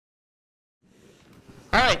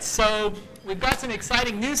All right, so we've got some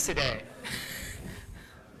exciting news today.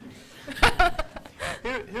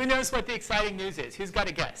 Who knows what the exciting news is? Who's got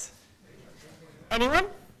a guess? Anyone?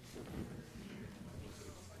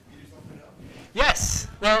 Yes.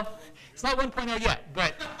 Well, it's not 1.0 yet,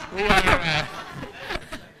 but we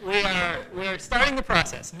are starting the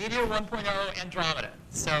process. Meteor 1.0 Andromeda.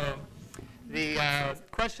 So the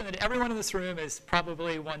question that everyone in this room is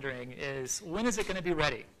probably wondering is, when is it going to be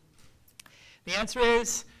ready? The answer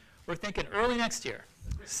is, we're thinking early next year.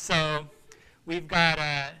 So we've got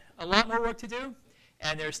a lot more work to do,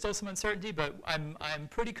 and there's still some uncertainty, but I'm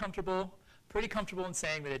pretty comfortable in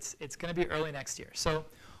saying that it's going to be early next year. So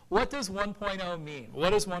what does 1.0 mean?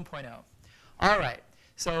 What is 1.0? All right,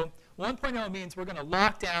 so 1.0 means we're going to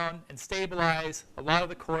lock down and stabilize a lot of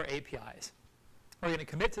the core APIs. We're going to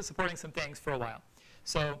commit to supporting some things for a while.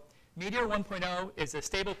 So Meteor 1.0 is a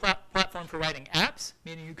stable platform for writing apps,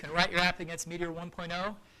 meaning you can write your app against Meteor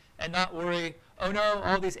 1.0 and not worry, oh no,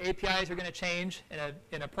 all these APIs are going to change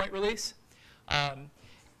in a point release.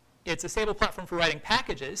 It's a stable platform for writing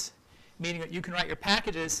packages, meaning that you can write your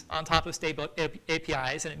packages on top of stable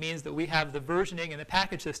APIs, and it means that we have the versioning and the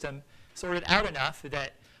package system sorted out enough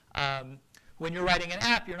that when you're writing an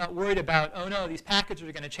app, you're not worried about, oh no, these packages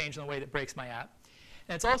are going to change in a way that breaks my app.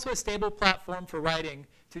 And it's also a stable platform for writing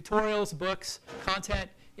tutorials, books, content.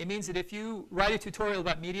 It means that if you write a tutorial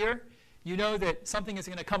about Meteor, you know that something is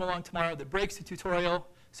going to come along tomorrow that breaks the tutorial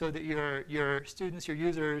so that your students, your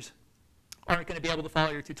users, aren't going to be able to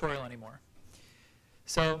follow your tutorial anymore.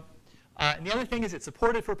 So, and the other thing is it's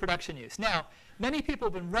supported for production use. Now, many people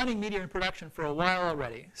have been running Meteor in production for a while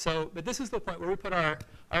already. But this is the point where we put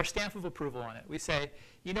our stamp of approval on it. We say,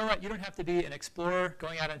 you know what, you don't have to be an explorer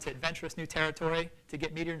going out into adventurous new territory to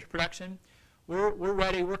get Meteor into production. We're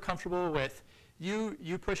ready, we're comfortable with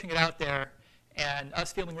you pushing it out there and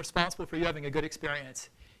us feeling responsible for you having a good experience,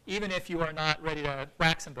 even if you are not ready to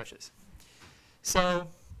whack some bushes. So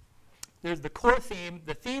there's the core theme.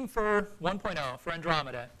 The theme for 1.0, for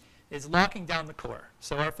Andromeda, is locking down the core.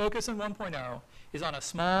 So our focus in 1.0 is on a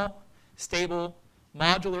small, stable,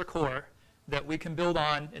 modular core that we can build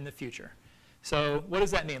on in the future. So what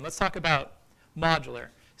does that mean? Let's talk about modular.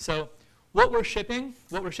 So what we're shipping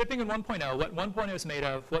in 1.0, what 1.0 is made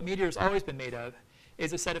of, what Meteor's always been made of,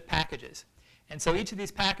 is a set of packages. And so each of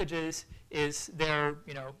these packages is their,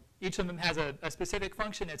 each of them has a specific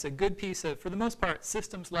function. It's a good piece of, for the most part,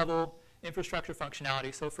 systems level infrastructure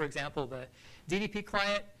functionality. So for example, the DDP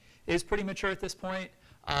client is pretty mature at this point.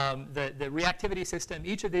 The reactivity system,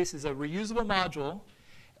 each of these is a reusable module.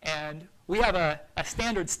 And we have a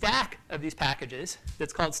standard stack of these packages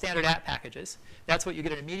that's called standard app packages. That's what you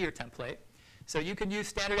get in a Meteor template. So you can use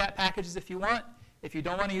standard app packages if you want. If you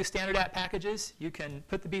don't want to use standard app packages, you can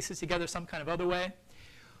put the pieces together some kind of other way.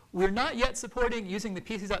 We're not yet supporting using the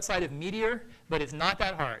pieces outside of Meteor, but it's not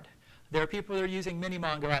that hard. There are people that are using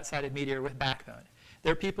Minimongo outside of Meteor with Backbone.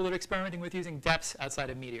 There are people that are experimenting with using deps outside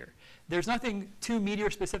of Meteor. There's nothing too Meteor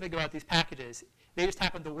specific about these packages. They just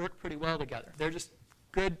happen to work pretty well together. They're just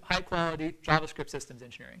good, high-quality JavaScript systems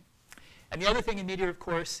engineering. And the other thing in Meteor, of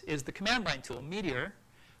course, is the command line tool, Meteor,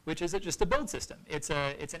 which is just a build system. It's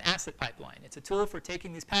an asset pipeline. It's a tool for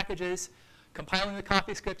taking these packages, compiling the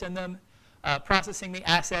CoffeeScript in them, processing the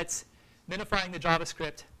assets, minifying the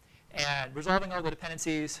JavaScript, and resolving all the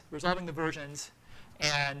dependencies, resolving the versions,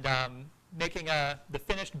 and making the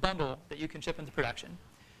finished bundle that you can ship into production.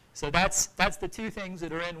 So that's the two things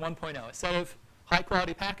that are in 1.0, a set of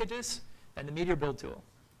high-quality packages and the Meteor build tool.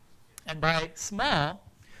 And by small,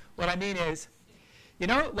 what I mean is,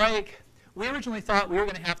 we originally thought we were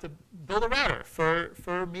going to have to build a router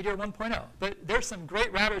for Meteor 1.0. But there's some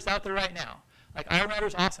great routers out there right now. Like Iron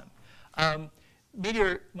Router's awesome.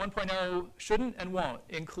 Meteor 1.0 shouldn't and won't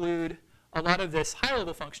include a lot of this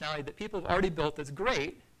high-level functionality that people have already built that's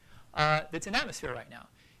great, that's in Atmosphere right now.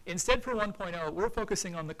 Instead, for 1.0, we're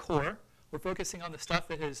focusing on the core. We're focusing on the stuff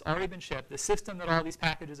that has already been shipped, the system that all these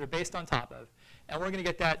packages are based on top of. And we're going to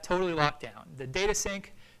get that totally locked down. The data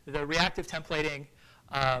sync, the reactive templating,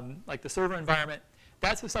 like the server environment,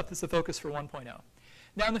 that's the stuff that's the focus for 1.0.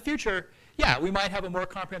 Now in the future, yeah, we might have a more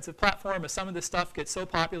comprehensive platform as some of this stuff gets so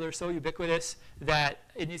popular, so ubiquitous that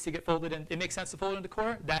it needs to get folded in. It makes sense to fold it into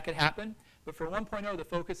core. That could happen. But for 1.0, the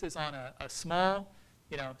focus is on a small,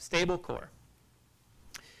 stable core.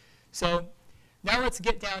 So now let's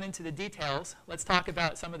get down into the details. Let's talk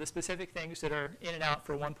about some of the specific things that are in and out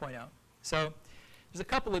for 1.0. So there's a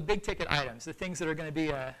couple of big ticket items, the things that are going to be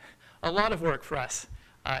a lot of work for us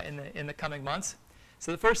in the coming months.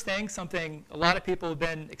 So the first thing, something a lot of people have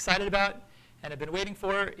been excited about and have been waiting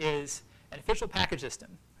for, is an official package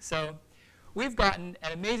system. So we've gotten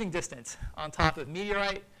an amazing distance on top of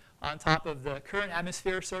Meteorite, on top of the current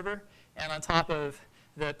atmosphere server, and on top of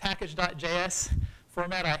the package.js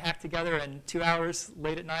format I hacked together in 2 hours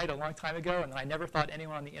late at night a long time ago, and that I never thought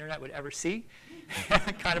anyone on the internet would ever see.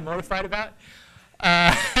 Kind of mortified about.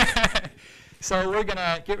 So we're going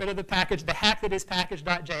to get rid of the package, the hack that is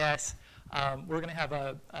package.js. We're going to have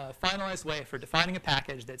a finalized way for defining a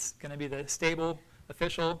package that's going to be the stable,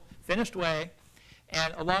 official, finished way.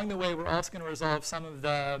 And along the way, we're also going to resolve some of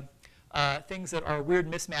the things that are weird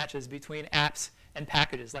mismatches between apps and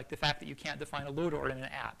packages, like the fact that you can't define a load order in an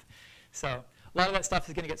app. So a lot of that stuff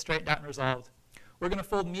is going to get straightened out and resolved. We're going to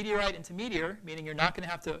fold Meteorite into Meteor, meaning you're not going to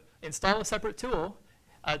have to install a separate tool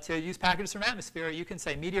to use packages from Atmosphere. You can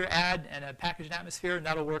say Meteor add and a package in Atmosphere, and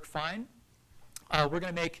that'll work fine. We're going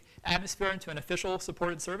to make Atmosphere into an official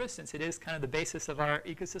supported service, since it is kind of the basis of our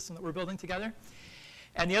ecosystem that we're building together.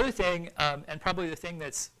 And the other thing, and probably the thing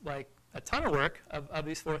that's like a ton of work of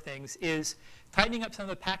these 4 things, is tightening up some of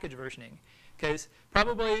the package versioning. Because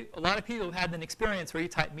probably a lot of people have had an experience where you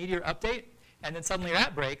type Meteor update, and then suddenly your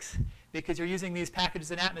app breaks because you're using these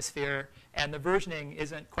packages in Atmosphere, and the versioning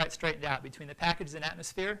isn't quite straightened out between the packages in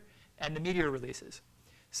Atmosphere and the Meteor releases.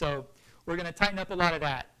 So we're going to tighten up a lot of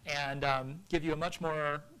that and give you a much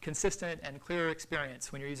more consistent and clearer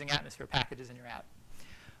experience when you're using Atmosphere packages in your app.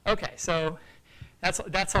 OK, so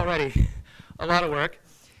that's already a lot of work.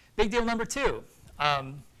 Big deal number 2,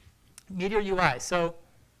 Meteor UI. So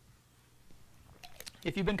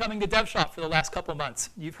if you've been coming to Devshop for the last couple months,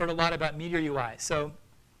 you've heard a lot about Meteor UI. So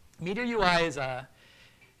Meteor UI is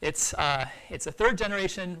it's a 3rd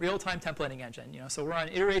generation real-time templating engine. So we're on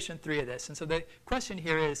iteration 3 of this. And so the question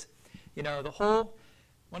here is, one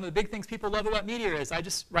of the big things people love about Meteor is I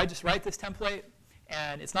just write this template,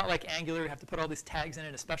 and it's not like Angular. You have to put all these tags in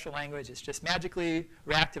a special language. It's just magically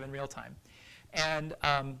reactive in real time. And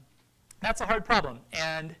that's a hard problem.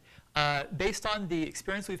 And based on the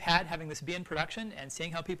experience we've had having this be in production and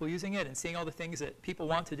seeing how people are using it and seeing all the things that people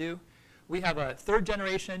want to do, we have a 3rd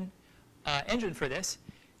generation engine for this.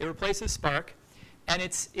 It replaces Spark. And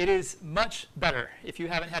it is much better if you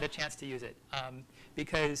haven't had a chance to use it.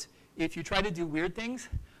 Because if you try to do weird things,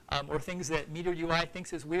 or things that Meteor UI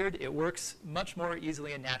thinks is weird, it works much more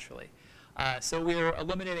easily and naturally. So we're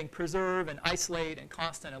eliminating preserve and isolate and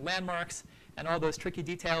constant and landmarks and all those tricky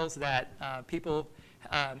details that people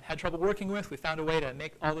had trouble working with. We found a way to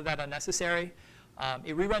make all of that unnecessary.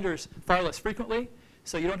 It re-renders far less frequently,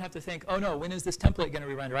 so you don't have to think, oh no, when is this template going to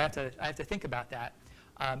re-render? I have to think about that.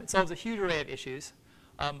 It solves a huge array of issues.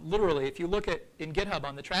 Literally, if you look at in GitHub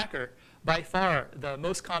on the tracker, by far the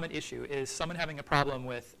most common issue is someone having a problem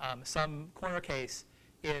with some corner case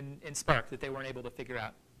in Spark that they weren't able to figure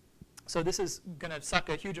out. So this is going to suck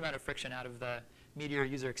a huge amount of friction out of the Meteor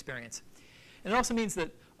user experience. And it also means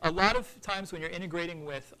that a lot of times when you're integrating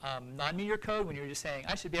with non-Meteor code, when you're just saying,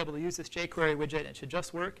 I should be able to use this jQuery widget and it should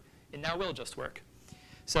just work, it now will just work.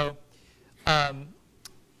 So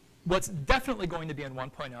what's definitely going to be in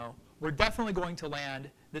 1.0, we're definitely going to land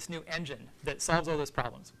this new engine that solves all those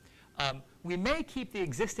problems. We may keep the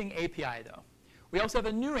existing API, though. We also have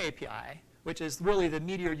a new API, which is really the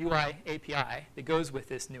Meteor UI API that goes with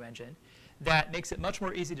this new engine, that makes it much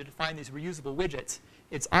more easy to define these reusable widgets.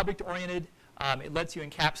 It's object-oriented. It lets you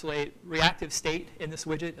encapsulate reactive state in this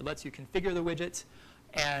widget. It lets you configure the widgets.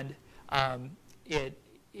 And it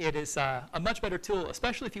is a much better tool,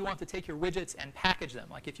 especially if you want to take your widgets and package them.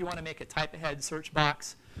 Like if you want to make a type-ahead search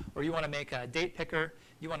box, or you want to make a date picker,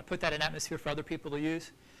 you want to put that in Atmosphere for other people to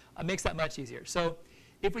use. It makes that much easier. So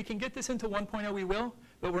if we can get this into 1.0, we will,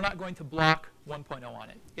 but we're not going to block 1.0 on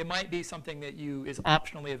it. It might be something that is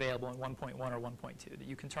optionally available in 1.1 or 1.2 that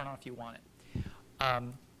you can turn on if you want it.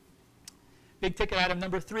 Big ticket item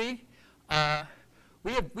number 3.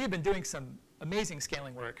 We have been doing some amazing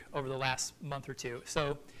scaling work over the last month or 2.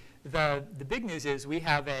 So the big news is we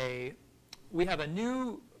have a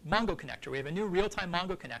new Mongo connector. We have a new real-time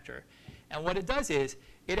Mongo connector. And what it does is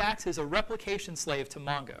it acts as a replication slave to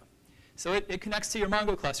Mongo. So it connects to your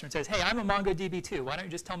Mongo cluster and says, hey, I'm a MongoDB too. Why don't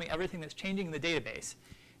you just tell me everything that's changing in the database?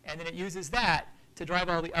 And then it uses that to drive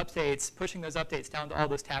all the updates, pushing those updates down to all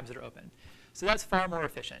those tabs that are open. So that's far more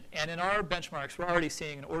efficient. And in our benchmarks, we're already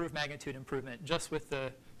seeing an order of magnitude improvement just with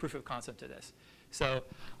the proof of concept of this. So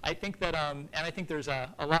I think that, and I think there's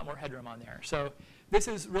a lot more headroom on there. So this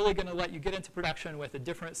is really going to let you get into production with a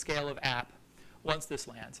different scale of app once this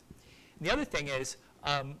lands. And the other thing is,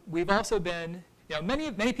 we've also been,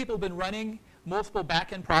 many people have been running multiple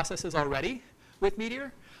back-end processes already with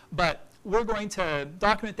Meteor, but we're going to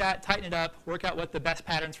document that, tighten it up, work out what the best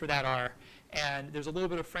patterns for that are. And there's a little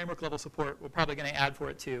bit of framework level support we're probably going to add for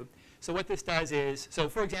it too. So what this does is, so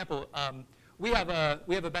for example, we have a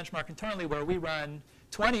benchmark internally where we run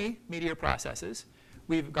 20 Meteor processes.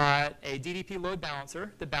 We've got a DDP load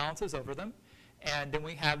balancer that balances over them. And then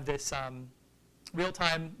we have this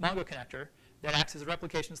real-time Mongo connector that acts as a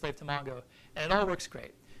replication slave to Mongo. And it all works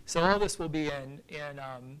great. So all this will be in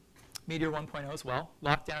Meteor 1.0 as well,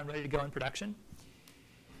 locked down, ready to go in production.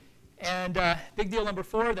 And big deal number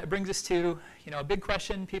 4 that brings us to a big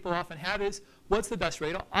question people often have is, what's the best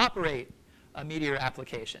way to operate a Meteor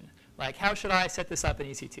application? Like, how should I set this up in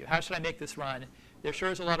EC2? How should I make this run? There sure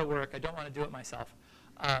is a lot of work. I don't want to do it myself.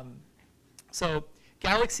 So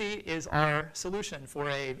Galaxy is our solution for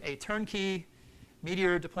a turnkey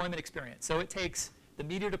Meteor deployment experience. So it takes the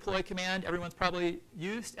Meteor deploy command everyone's probably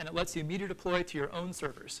used, and it lets you Meteor deploy to your own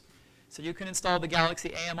servers. So you can install the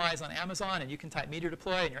Galaxy AMIs on Amazon, and you can type Meteor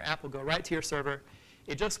deploy, and your app will go right to your server.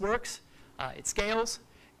 It just works. It scales.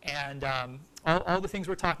 And all the things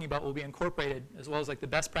we're talking about will be incorporated, as well as like the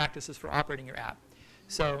best practices for operating your app.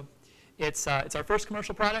 So it's our first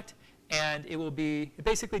commercial product. And it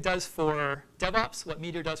basically does for DevOps what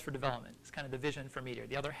Meteor does for development. It's kind of the vision for Meteor,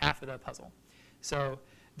 the other half of the puzzle. So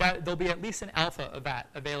there'll be at least an alpha of that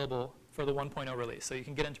available for the 1.0 release. So you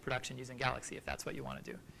can get into production using Galaxy if that's what you want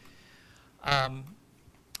to do.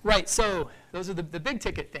 Right, so those are the big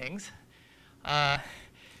ticket things. Going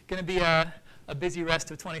to be a busy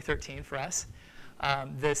rest of 2013 for us.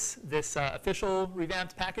 This official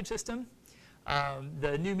revamped package system,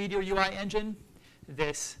 the new Meteor UI engine,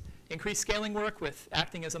 this increased scaling work with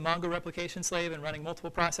acting as a Mongo replication slave and running multiple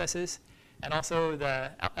processes, and also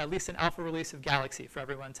at least an alpha release of Galaxy for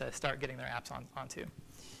everyone to start getting their apps onto.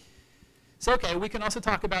 So OK, we can also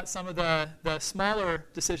talk about some of the smaller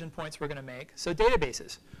decision points we're going to make. So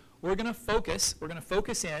databases. We're going to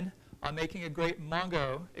focus in on making a great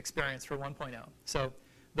Mongo experience for 1.0. So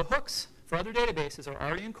the hooks for other databases are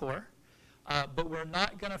already in core, but we're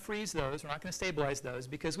not going to freeze those. We're not going to stabilize those,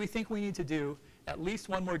 because we think we need to do at least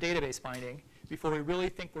one more database binding before we really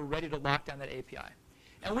think we're ready to lock down that API.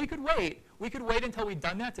 And we could wait. We could wait until we've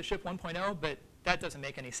done that to ship 1.0, but that doesn't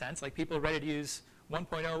make any sense. Like, people are ready to use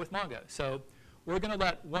 1.0 with Mongo. So we're going to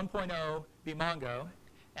let 1.0 be Mongo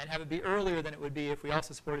and have it be earlier than it would be if we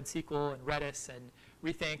also supported SQL and Redis and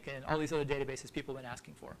Rethink and all these other databases people have been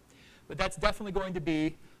asking for. But that's definitely going to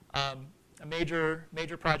be a major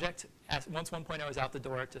project once 1.0 is out the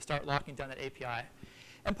door, to start locking down that API.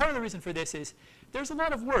 And part of the reason for this is there's a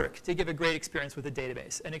lot of work to give a great experience with a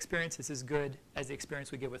database. An experience that's as good as the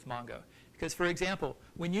experience we give with Mongo. Because, for example,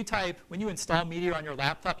 when you install Meteor on your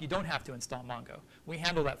laptop, you don't have to install Mongo. We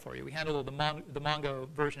handle that for you. We handle the Mongo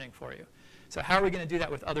versioning for you. So how are we going to do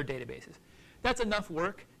that with other databases? That's enough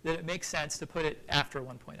work that it makes sense to put it after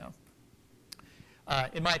 1.0,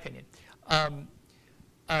 in my opinion.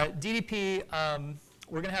 DDP,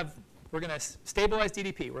 we're going to stabilize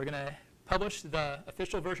DDP. We're going to publish the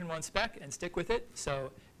official version 1 spec and stick with it.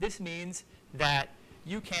 So this means that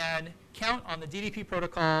you can count on the DDP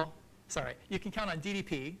protocol. Sorry, you can count on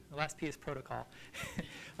DDP. The last P is protocol.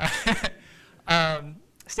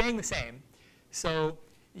 Staying the same. So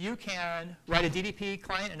you can write a DDP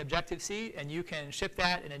client in Objective-C, and you can ship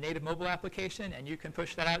that in a native mobile application, and you can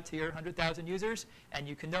push that out to your 100,000 users, and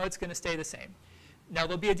you can know it's going to stay the same. Now,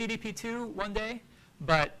 there'll be a DDP2 one day,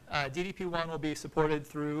 but DDP1 will be supported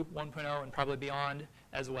through 1.0 and probably beyond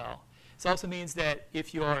as well. This also means that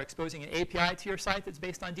if you are exposing an API to your site that's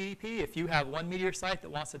based on DDP, if you have one Meteor site that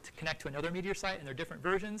wants to connect to another Meteor site and they're different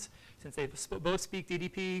versions, since they both speak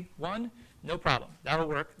DDP1, no problem. That'll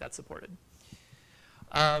work. That's supported.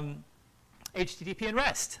 HTTP and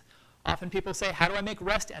REST. Often people say, how do I make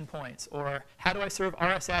REST endpoints? Or how do I serve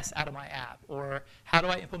RSS out of my app? Or how do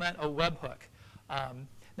I implement a webhook?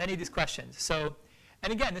 Many of these questions. So,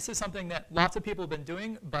 and again, this is something that lots of people have been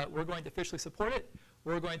doing, but we're going to officially support it.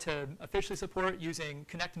 We're going to officially support using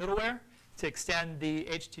Connect middleware to extend the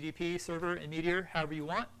HTTP server in Meteor however you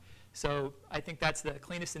want. So I think that's the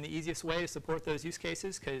cleanest and the easiest way to support those use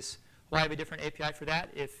cases, because why have a different API for that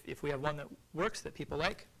if we have one that works that people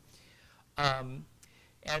like? And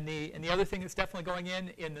the other thing that's definitely going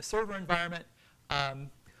in the server environment,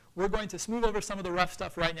 we're going to smooth over some of the rough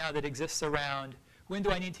stuff right now that exists around when do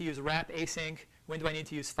I need to use wrap async, when do I need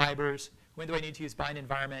to use fibers, when do I need to use bind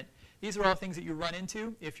environment. These are all things that you run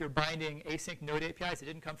into if you're binding async node APIs that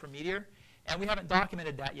didn't come from Meteor. And we haven't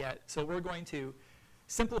documented that yet. So we're going to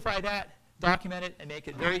simplify that, document it, and make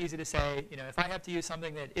it very easy to say, if I have to use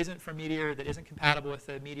something that isn't from Meteor, that isn't compatible with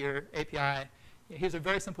the Meteor API, here's a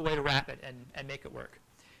very simple way to wrap it and make it work.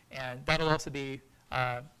 And that'll also be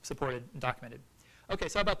supported and documented. OK,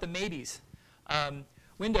 so how about the maybes?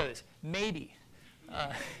 Windows, maybe.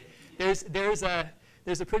 There's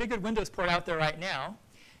a pretty good Windows port out there right now.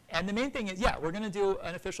 And the main thing is, yeah, we're going to do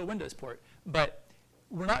an official Windows port, but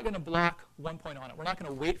we're not going to block 1.0 on it. We're not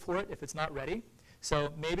going to wait for it if it's not ready.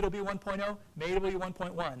 So maybe it'll be 1.0, maybe it'll be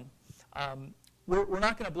 1.1. We're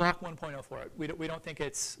not going to block 1.0 for it. We don't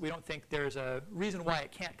think there's a reason why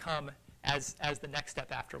it can't come as the next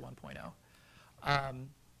step after 1.0.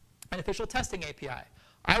 An official testing API.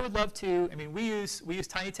 I would love to. I mean, we use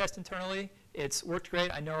TinyTest internally. It's worked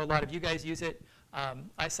great. I know a lot of you guys use it.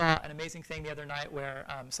 I saw an amazing thing the other night where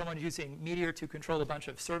someone was using Meteor to control a bunch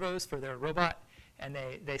of servos for their robot, and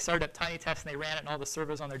they started up TinyTest and they ran it, and all the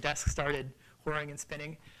servos on their desk started whirring and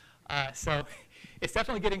spinning. So it's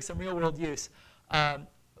definitely getting some real-world use.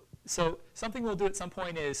 So something we'll do at some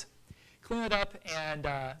point is clean it up and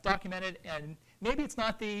document it. And maybe it's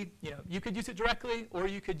not you could use it directly, or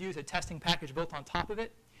you could use a testing package built on top of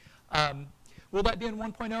it. Will that be in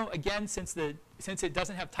 1.0? Again, since it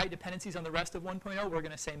doesn't have tight dependencies on the rest of 1.0, we're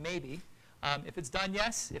going to say maybe. If it's done,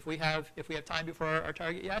 yes. If we have time before our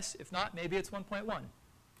target, yes. If not, maybe it's 1.1.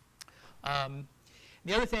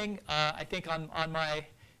 The other thing I think on my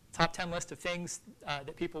top 10 list of things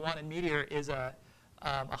that people want in Meteor is a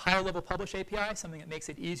higher level publish API, something that makes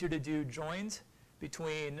it easier to do joins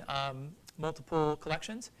between multiple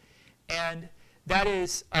collections. And that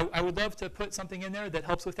is, I would love to put something in there that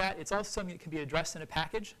helps with that. It's also something that can be addressed in a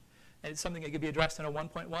package. And it's something that could be addressed in a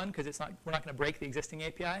 1.1 because we're not going to break the existing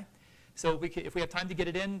API. So if we have time to get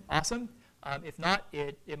it in, awesome. If not,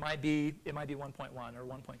 it might be 1.1 or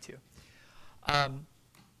 1.2.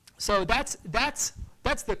 So that's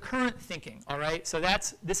the current thinking, all right? So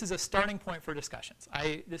this is a starting point for discussions.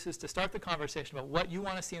 This is to start the conversation about what you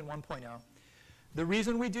want to see in 1.0. The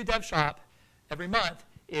reason we do Devshop every month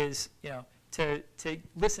is, to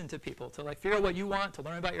listen to people, to figure out what you want, to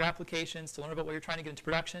learn about your applications, to learn about what you're trying to get into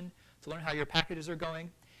production, to learn how your packages are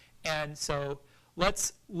going. And so I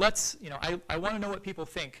want to know what people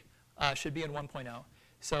think should be in 1.0.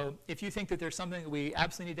 So if you think that there's something that we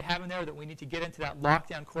absolutely need to have in there, that we need to get into that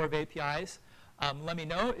lockdown core of APIs, let me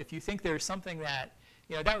know. If you think there's something that,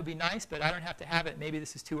 that would be nice, but I don't have to have it, maybe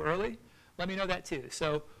this is too early, let me know that too.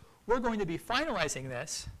 So we're going to be finalizing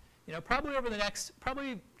this,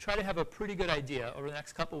 probably try to have a pretty good idea over the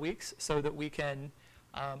next couple weeks so that we can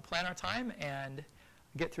plan our time and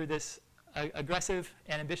get through this aggressive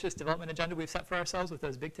and ambitious development agenda we've set for ourselves with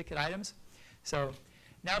those big ticket items. So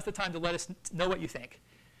now's the time to let us know what you think.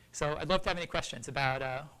 So I'd love to have any questions about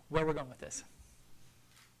where we're going with this.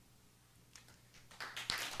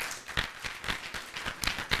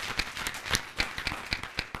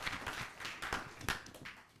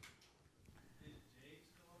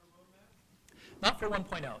 Not for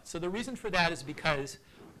 1.0. So the reason for that is because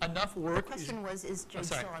enough work. The question was, is Jade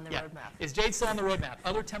still on the roadmap? Is Jade still on the roadmap?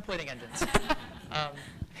 Other templating engines.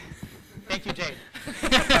 Thank you, Jade.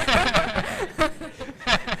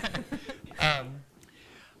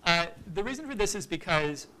 The reason for this is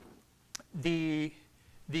because the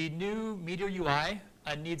new Meteor UI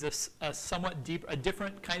needs a somewhat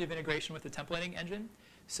different kind of integration with the templating engine.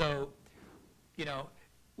 So,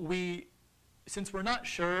 since we're not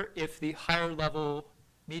sure if the higher level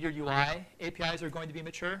Meteor UI APIs are going to be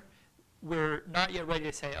mature, we're not yet ready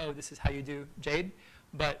to say, oh, this is how you do Jade.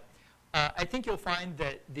 But I think you'll find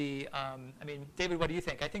that David, what do you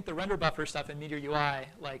think? I think the render buffer stuff in Meteor UI,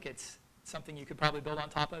 it's something you could probably build on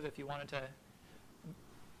top of if you wanted to. Yeah,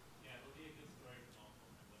 it'll be a good story for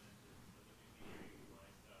multiple implemented with the new Meteor UI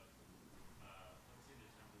stuff. Let's say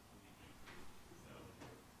the templates will be easy. So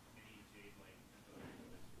any Jade-like template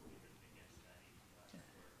will be written against that API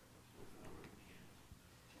for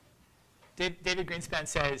David Greenspan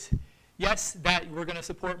says, yes, that we're going to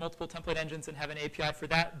support multiple template engines and have an API for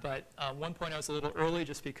that, but 1.0 is a little early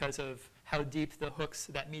just because of how deep the hooks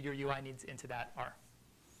that Meteor UI needs into that are.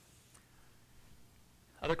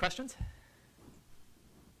 Other questions? Have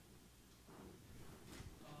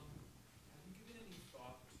you given any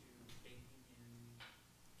thought to baking in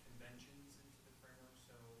conventions into the framework?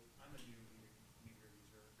 So I'm a new Meteor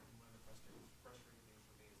user, and one of the frustrating things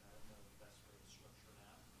for me is I don't know the best way to structure an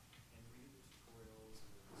app. And reading the tutorials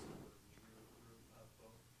and the Meteor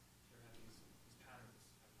book, there have these patterns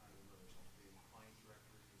I find emerge, like creating client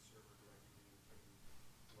directory and server directory and putting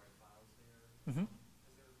the right files there. Mm-hmm.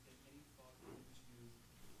 Has there been any thought into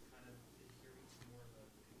kind of adhering to more of a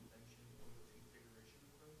convention or configuration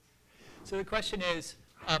approach? So the question is,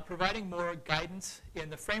 providing more guidance in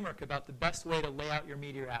the framework about the best way to lay out your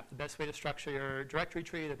Meteor app, the best way to structure your directory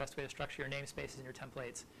tree, the best way to structure your namespaces and your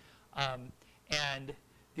templates. And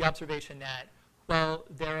the observation that, well,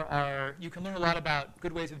 you can learn a lot about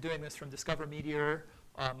good ways of doing this from Discover Meteor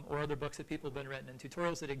or other books that people have been written and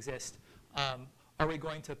tutorials that exist. Are we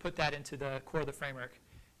going to put that into the core of the framework?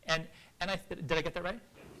 Did I get that right?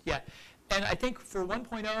 Yeah. And I think for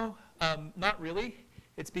 1.0, not really.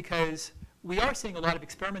 It's because we are seeing a lot of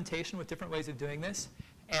experimentation with different ways of doing this.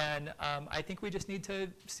 And I think we just need to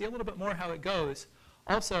see a little bit more how it goes.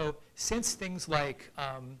 Also, since things like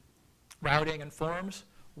routing and forms,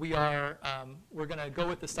 we're going to go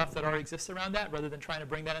with the stuff that already exists around that rather than trying to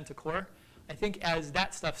bring that into core. I think as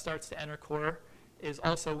that stuff starts to enter core is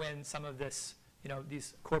also when some of this,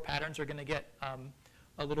 these core patterns are going to get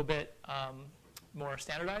a little bit more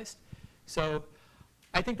standardized. So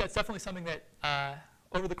I think that's definitely something that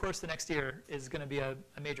over the course of the next year is going to be a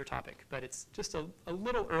major topic. But it's just a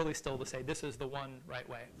little early still to say this is the one right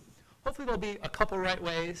way. Hopefully there'll be a couple right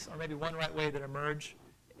ways, or maybe one right way that emerge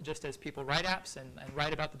just as people write apps and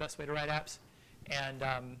write about the best way to write apps. And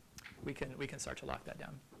we can start to lock that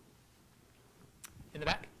down. In the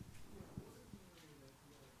back?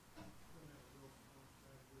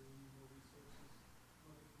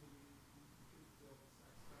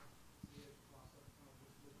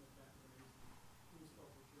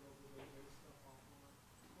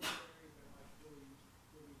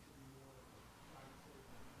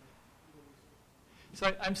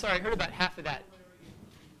 So I'm sorry, I heard about half of that.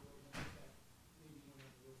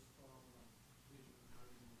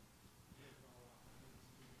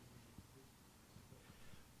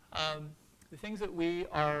 The things that we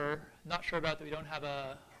are not sure about that we don't have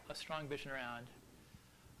a strong vision around.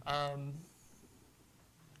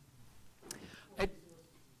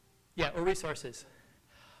 Or resources.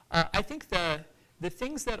 I think the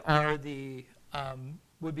things that are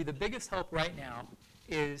would be the biggest help right now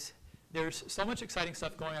is there's so much exciting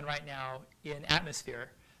stuff going on right now in Atmosphere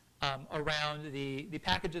around the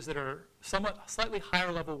packages that are slightly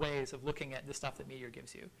higher level ways of looking at the stuff that Meteor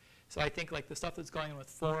gives you. So I think like the stuff that's going on with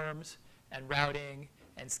forms and routing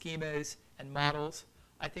and schemas and models,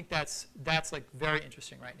 I think that's like very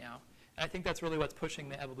interesting right now. And I think that's really what's pushing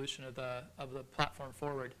the evolution of the platform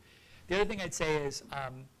forward. The other thing I'd say is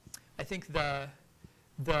I think the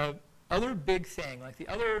other big thing, like the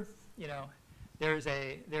other, there's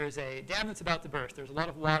a dam that's about to burst. There's a lot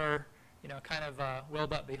of water, kind of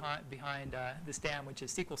welled up behind this dam, which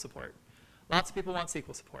is SQL support. Lots of people want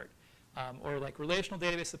SQL support. Or like relational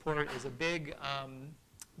database support is a big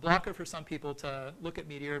blocker for some people to look at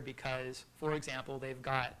Meteor because, for example, they've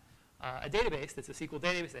got a database that's a SQL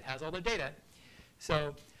database that has all their data.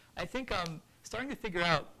 So I think starting to figure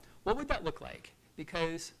out what would that look like,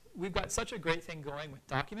 because we've got such a great thing going with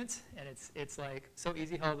documents, and it's like so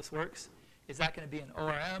easy how this works. Is that going to be an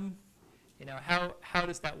ORM? How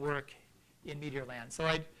does that work in Meteor land? So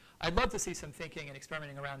I'd love to see some thinking and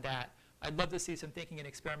experimenting around that. I'd love to see some thinking and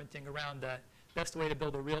experimenting around the best way to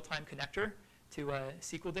build a real-time connector to a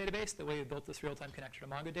SQL database, the way we built this real-time connector to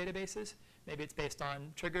Mongo databases. Maybe it's based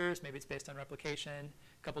on triggers, maybe it's based on replication,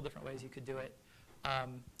 a couple different ways you could do it.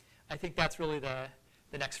 I think that's really the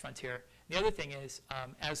next frontier. The other thing is,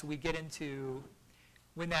 as we get into,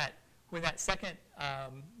 when that second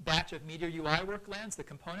batch of Meteor UI work lands, the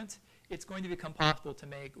components, it's going to become possible to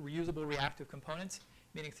make reusable reactive components,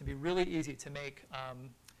 meaning it's going to be really easy to make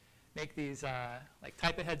these like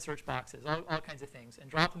type-ahead search boxes, all kinds of things, and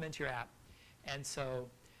drop them into your app. And so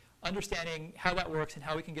understanding how that works and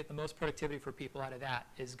how we can get the most productivity for people out of that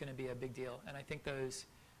is going to be a big deal. And I think those,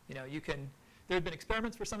 there have been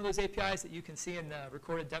experiments for some of those APIs that you can see in the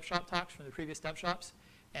recorded Devshop talks from the previous Devshops,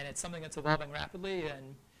 and it's something that's evolving rapidly.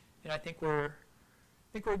 And I think we're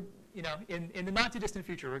in the not too distant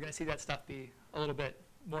future, we're going to see that stuff be a little bit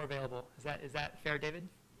more available. Is that fair, David?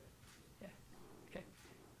 Yeah. Okay.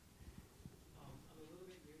 I'm a little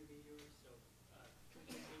bit new to Meteor, so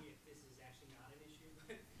maybe if this is actually not an issue,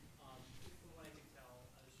 but from what I can tell,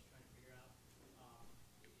 I was just trying to figure out,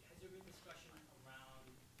 has there been discussion around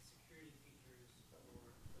security features for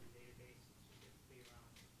the database, specifically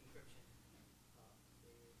around encryption?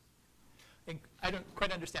 I don't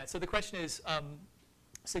quite understand. So the question is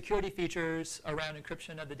security features around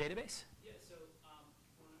encryption of the database? Yeah, so I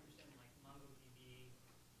want to understand, like MongoDB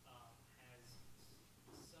has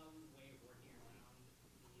some way of working around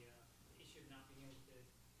the issue of not being able to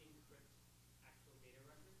encrypt actual data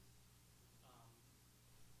records.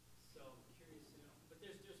 So I'm curious to know, but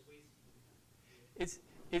there's ways to do that.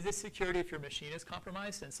 Is this security if your machine is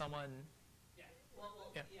compromised and someone? Yeah,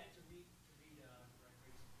 yeah. To read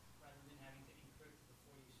records rather than having to encrypt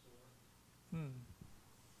before you store.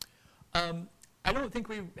 I don't think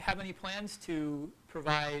we have any plans to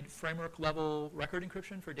provide framework-level record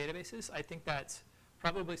encryption for databases. I think that's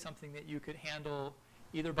probably something that you could handle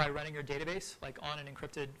either by running your database, like on an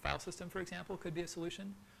encrypted file system, for example, could be a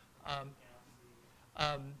solution.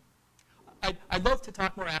 I'd love to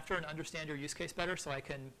talk more after and understand your use case better, so I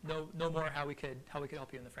can know more how we could help you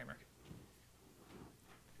in the framework.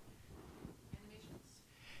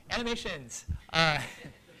 Animations.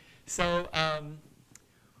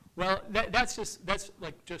 Well, that's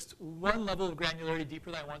like just one level of granularity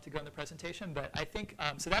deeper that I want to go in the presentation. But I think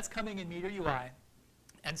so that's coming in Meteor UI,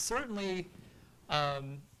 and certainly,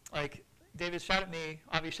 like David, shout at me,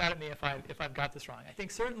 Avi, shout at me if I've got this wrong. I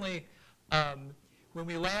think certainly when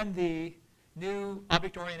we land the new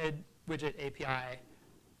object-oriented widget API,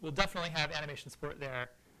 we'll definitely have animation support there.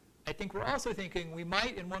 I think we're also thinking we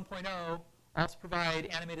might in 1.0 also provide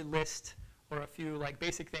animated list or a few like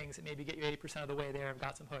basic things that maybe get you 80% of the way there. I've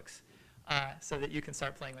got some hooks so that you can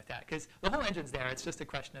start playing with that. Because the whole engine's there. It's just a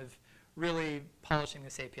question of really polishing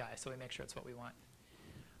this API so we make sure it's what we want.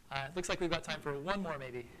 It looks like we've got time for one more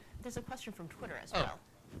maybe. There's a question from Twitter as well.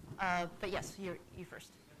 But yes, you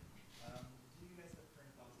first. Do you guys have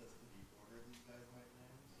current thoughts as to the order these guys might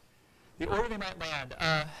land? The order they might land.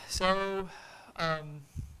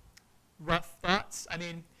 Rough thoughts. I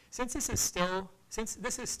mean, since this is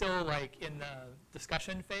still like in the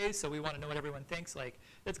discussion phase, so we want to know what everyone thinks. Like,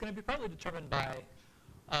 it's going to be partly determined by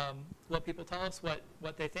what people tell us, what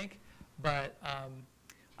they think. But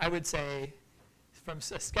I would say, from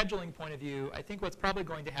a scheduling point of view, I think what's probably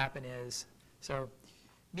going to happen is, so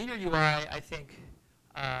Meteor UI, I think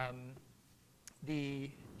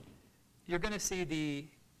you're going to see the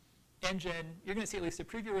engine. You're going to see at least a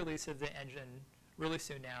preview release of the engine really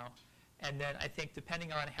soon now. And then I think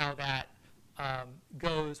depending on how that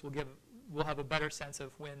goes, we'll have a better sense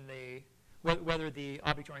of whether the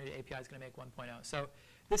object-oriented API is going to make 1.0. So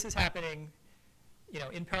this is happening,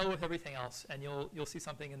 in parallel with everything else, and you'll see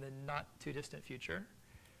something in the not too distant future.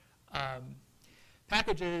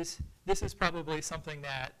 Packages, this is probably something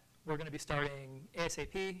that we're going to be starting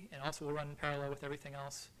ASAP, and also will run in parallel with everything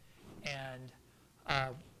else. And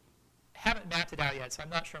haven't mapped it out yet, so I'm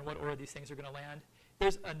not sure in what order these things are going to land.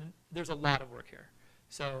 There's a lot of work here.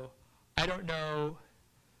 So I don't know.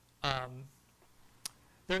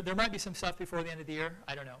 There might be some stuff before the end of the year.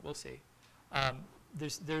 I don't know. We'll see.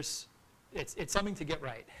 It's something to get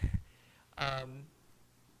right. And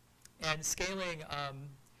scaling,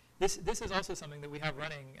 this is also something that we have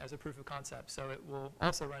running as a proof of concept. So it will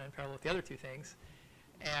also run in parallel with the other two things.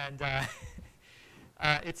 And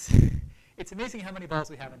it's amazing how many balls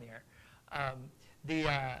we have in the air.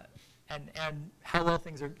 And how well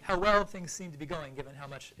things seem to be going, given how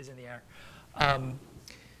much is in the air.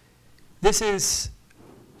 This is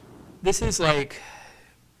in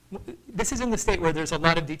the state where there's a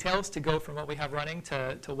lot of details to go from what we have running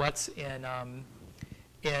to what's in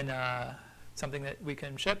something that we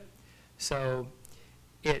can ship. So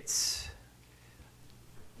it's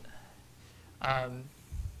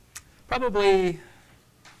probably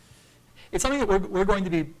something that we're going to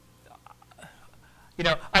be.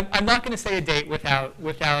 I'm not going to say a date without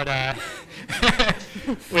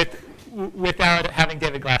having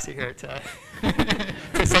David Glassy here to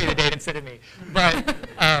say the date instead of me. But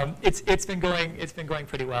it's been going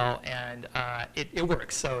pretty well, and it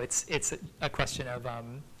works. So it's a question of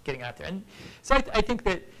getting out there. And so I think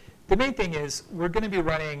that the main thing is we're going to be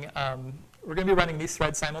running these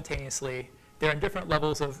threads simultaneously. They're in different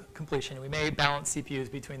levels of completion. We may balance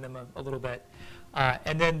CPUs between them a little bit,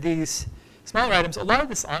 and then these smaller items, a lot of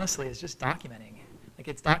this, honestly, is just documenting. Like,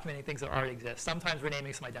 it's documenting things that already exist. Sometimes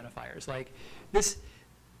renaming some identifiers. Like this,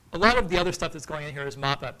 a lot of the other stuff that's going in here is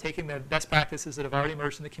mop-up, taking the best practices that have already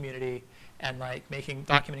emerged in the community and like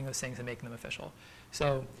documenting those things and making them official.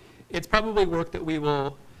 So it's probably work that we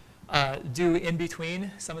will do in between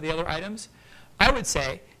some of the other items. I would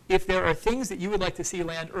say, if there are things that you would like to see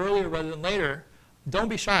land earlier rather than later, don't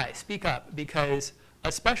be shy. Speak up, because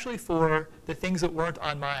especially for the things that weren't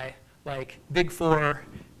on my like big four,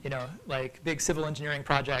 like big civil engineering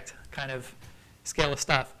project kind of scale of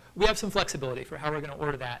stuff, we have some flexibility for how we're going to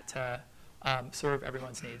order that to serve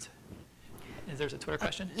everyone's needs. Is there a Twitter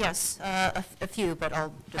question? Yes, a few, but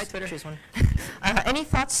I'll just choose one. Any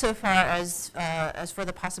thoughts so far as for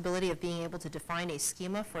the possibility of being able to define a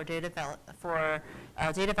schema for data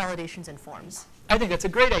validations and forms? I think that's a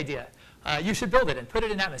great idea. You should build it and put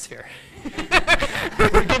it in Atmosphere.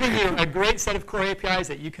 We're giving you a great set of core APIs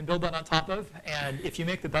that you can build on top of, and if you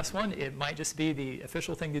make the best one, it might just be the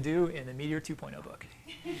official thing to do in the Meteor 2.0 book.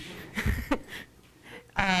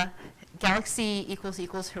 Galaxy ==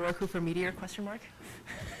 Heroku for Meteor ?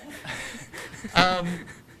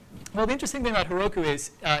 Well, the interesting thing about Heroku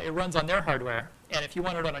is it runs on their hardware, and if you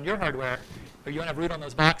want to run on your hardware, or you want to have root on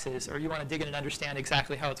those boxes, or you want to dig in and understand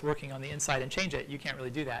exactly how it's working on the inside and change it, you can't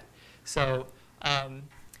really do that. So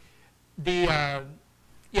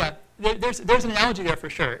there's an analogy there for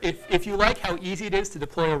sure. If you like how easy it is to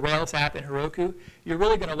deploy a Rails app in Heroku, you're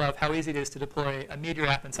really going to love how easy it is to deploy a Meteor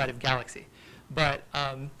app inside of Galaxy. But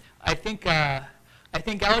I think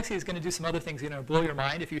Galaxy is going to do some other things that are going to blow your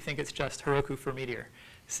mind if you think it's just Heroku for Meteor.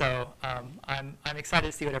 So I'm excited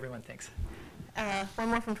to see what everyone thinks. One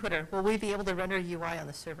more from Twitter. Will we be able to render UI on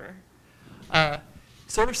the server?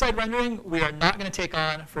 Server-side rendering, we are not going to take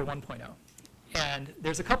on for 1.0. And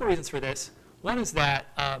there's a couple reasons for this. One is that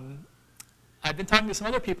I've been talking to some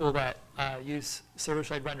other people that use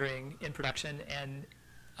server-side rendering in production, and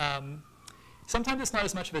sometimes it's not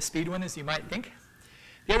as much of a speed win as you might think.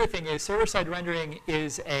 The other thing is server-side rendering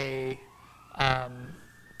is the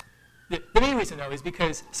main reason, though, is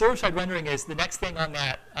because server-side rendering is the next thing on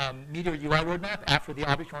that Meteor UI roadmap after the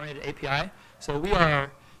object-oriented API. So we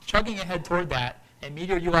are chugging ahead toward that, and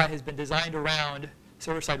Meteor UI has been designed around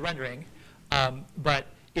server-side rendering. But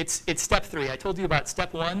it's step 3. I told you about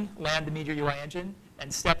step 1, land the Meteor UI engine,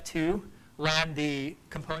 and step 2, land the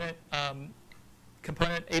component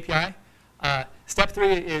API. Step 3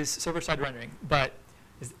 is server-side rendering. But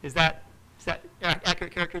is that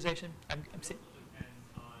accurate characterization? I'm seeing. Depends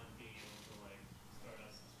on being able to like start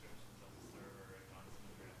up subscriptions on the server and on some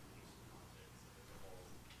of your application objects. So there's a whole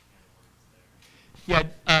can of worms there.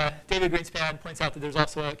 Yeah, David Greenspan points out that there's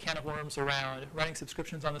also a can of worms around running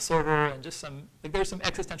subscriptions on the server, and just some there's some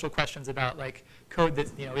existential questions about like code that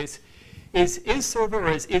is server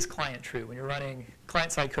or is client true when you're running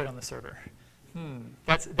client-side code on the server.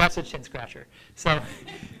 That's a chin scratcher. So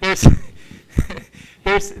there's some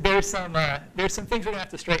things we're gonna have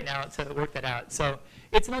to straighten out to work that out. So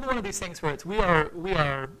it's another one of these things where we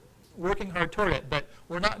are working hard toward it, but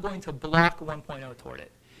we're not going to block 1.0 toward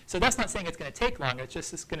it. So that's not saying it's going to take long. It's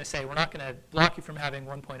just going to say we're not going to block you from having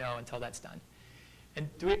 1.0 until that's done. And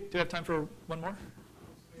do we have time for one more?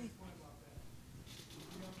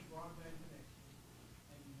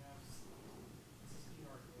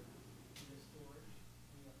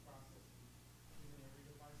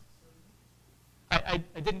 I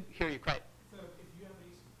didn't hear you quite. So if you have a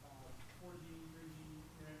 4G, 3G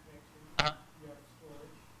internet connection, you have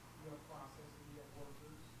storage, you have processing, you have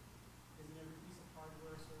workers. Isn't every piece of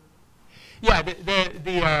hardware a server? Yeah,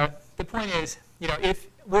 the point is, if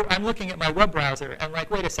I'm looking at my web browser and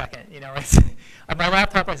like, wait a second, my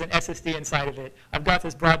laptop has an SSD inside of it. I've got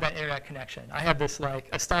this broadband internet connection. I have this like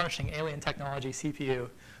astonishing alien technology CPU.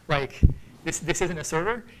 Like this isn't a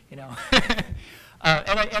server, And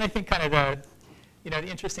I think kind of the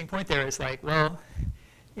interesting point there is like, well,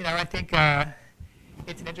 I think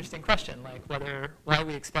it's an interesting question, like why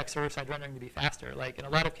we expect server-side rendering to be faster. Like in a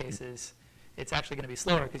lot of cases, it's actually going to be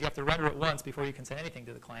slower because you have to render it once before you can send anything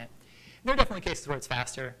to the client. And there are definitely cases where it's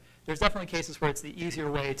faster. There's definitely cases where it's the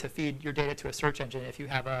easier way to feed your data to a search engine if you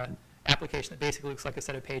have an application that basically looks like a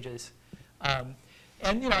set of pages. And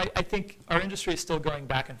I think our industry is still going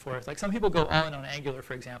back and forth. Like some people go all in on Angular,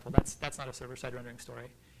 for example. That's not a server-side rendering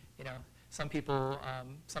story. Some people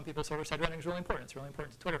server-side rendering is really important. It's really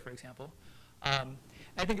important to Twitter, for example. I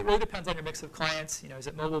think it really depends on your mix of clients. Is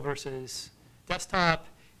it mobile versus desktop?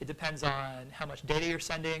 It depends on how much data you're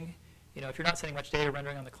sending. If you're not sending much data,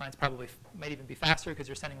 rendering on the clients probably might even be faster because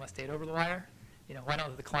you're sending less data over the wire. Why not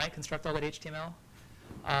let the client construct all that HTML?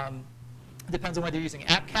 It depends on whether you're using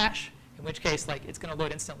app cache, in which case like it's going to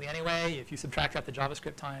load instantly anyway if you subtract out the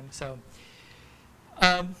JavaScript time. So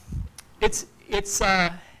it's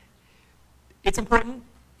important.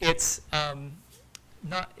 It's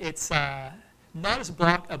not as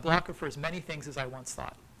a blocker for as many things as I once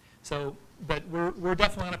thought. So, but we're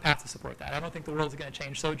definitely on a path to support that. I don't think the world is going to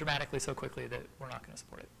change so dramatically, so quickly that we're not going to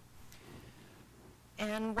support it.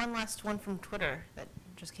 And one last one from Twitter that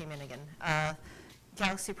just came in again.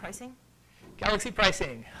 Galaxy pricing? Galaxy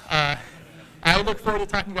pricing. I look forward to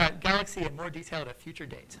talking about Galaxy in more detail at a future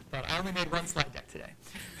date, but I only made one slide deck today.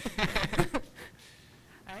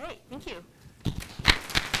 All right, thank you.